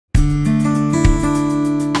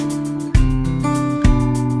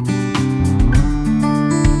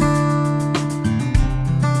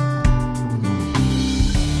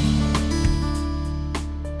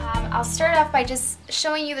just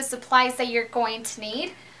showing you the supplies that you're going to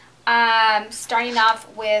need. Starting off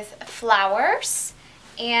with flowers.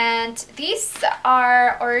 And these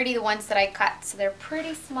are already the ones that I cut, so they're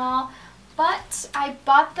pretty small. But I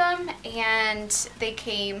bought them and they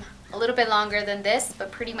came a little bit longer than this,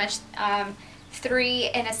 but pretty much 3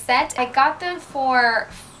 in a set. I got them for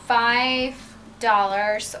 $5,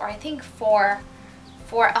 or I think for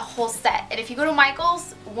a whole set. And if you go to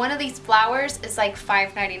Michael's, one of these flowers is like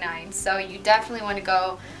 $5.99. So you definitely want to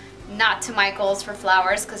go not to Michael's for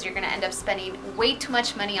flowers, because you're going to end up spending way too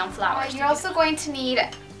much money on flowers. You're also going to need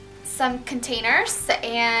some containers,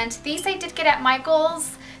 and these I did get at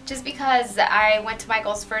Michael's just because I went to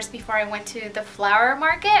Michael's first before I went to the flower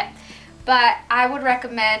market. But I would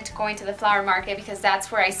recommend going to the flower market because that's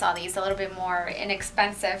where I saw these a little bit more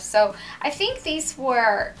inexpensive. So I think these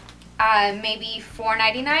were maybe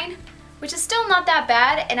 $4.99, which is still not that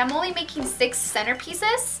bad, and I'm only making 6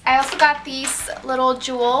 centerpieces. I also got these little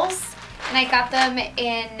jewels, and I got them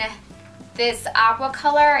in this aqua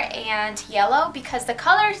color and yellow because the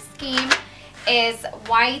color scheme is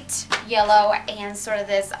white, yellow, and sort of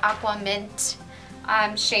this aqua mint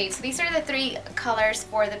shade. So these are the 3 colors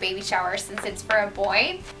for the baby shower since it's for a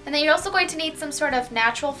boy. And then you're also going to need some sort of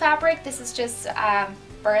natural fabric. This is just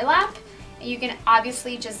burlap. You can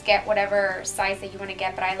obviously just get whatever size that you want to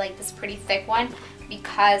get, but I like this pretty thick one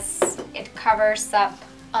because it covers up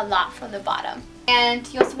a lot from the bottom.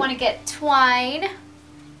 And you also want to get twine.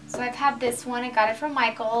 So I've had this one, I got it from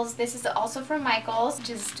Michael's. This is also from Michael's.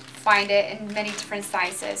 Just find it in many different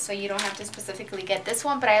sizes, so you don't have to specifically get this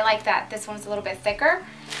one, but I like that this one's a little bit thicker.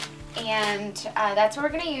 And that's what we're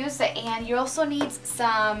going to use. And you also need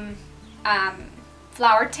some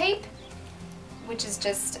flower tape, which is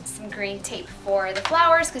just some green tape for the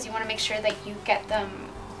flowers, because you want to make sure that you get them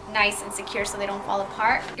nice and secure so they don't fall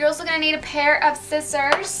apart. You're also going to need a pair of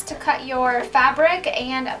scissors to cut your fabric,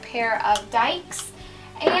 and a pair of dikes,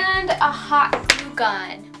 and a hot glue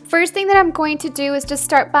gun. First thing that I'm going to do is just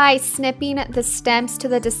start by snipping the stems to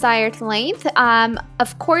the desired length.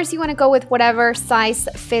 Of course, you want to go with whatever size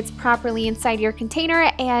fits properly inside your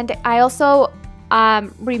container, and I also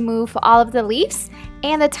remove all of the leaves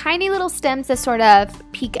and the tiny little stems that sort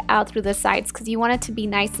of peek out through the sides because you want it to be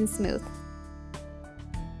nice and smooth.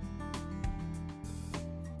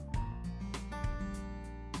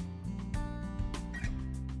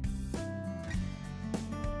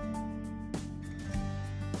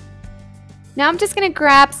 Now I'm just going to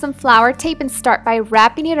grab some flower tape and start by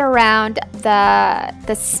wrapping it around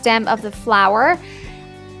the stem of the flower.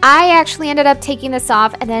 I actually ended up taking this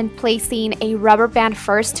off and then placing a rubber band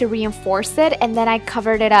first to reinforce it, and then I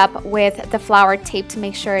covered it up with the flower tape to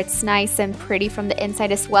make sure it's nice and pretty from the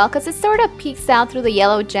inside as well, because it sort of peeks out through the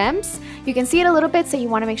yellow gems. You can see it a little bit, so you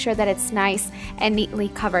want to make sure that it's nice and neatly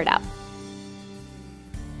covered up.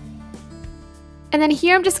 And then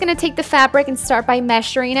here I'm just going to take the fabric and start by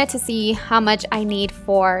measuring it to see how much I need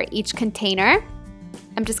for each container.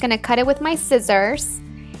 I'm just going to cut it with my scissors.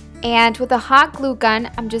 And with a hot glue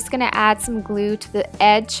gun, I'm just going to add some glue to the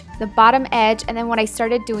edge, the bottom edge, and then what I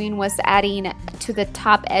started doing was adding to the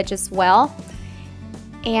top edge as well.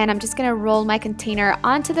 And I'm just going to roll my container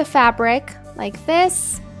onto the fabric like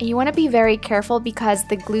this. And you want to be very careful because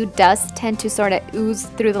the glue does tend to sort of ooze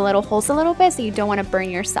through the little holes a little bit, so you don't want to burn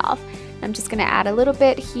yourself. I'm just going to add a little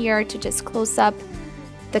bit here to just close up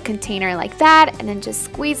the container like that, and then just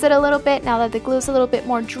squeeze it a little bit now that the glue is a little bit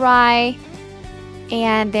more dry.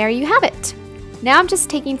 And there you have it. Now I'm just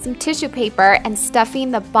taking some tissue paper and stuffing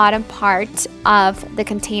the bottom part of the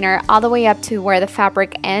container all the way up to where the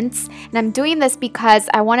fabric ends. And I'm doing this because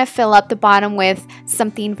I want to fill up the bottom with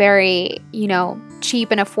something very,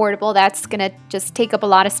 cheap and affordable that's going to just take up a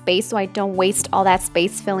lot of space, so I don't waste all that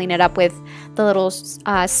space filling it up with the little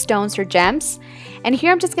stones or gems. And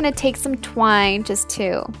here I'm just going to take some twine just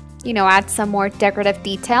to, add some more decorative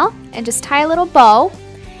detail, and just tie a little bow.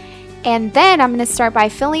 And then I'm going to start by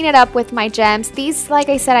filling it up with my gems. These, like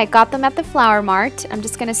I said, I got them at the Flower Mart. I'm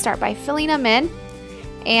just going to start by filling them in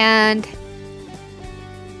and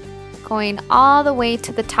going all the way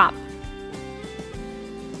to the top.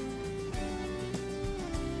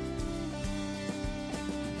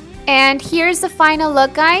 And here's the final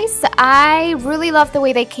look, guys. I really love the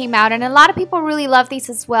way they came out, and a lot of people really love these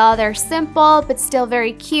as well. They're simple but still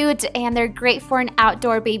very cute, and they're great for an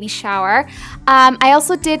outdoor baby shower. I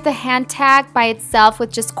also did the hand tag by itself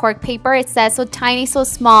with just cork paper. It says so tiny, so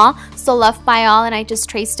small, so loved by all, and I just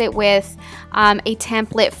traced it with a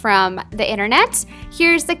template from the internet.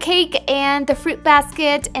 Here's the cake and the fruit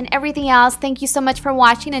basket and everything else. Thank you so much for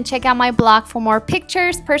watching, and check out my blog for more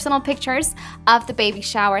pictures, personal pictures of the baby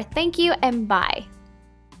shower. Thank you and bye.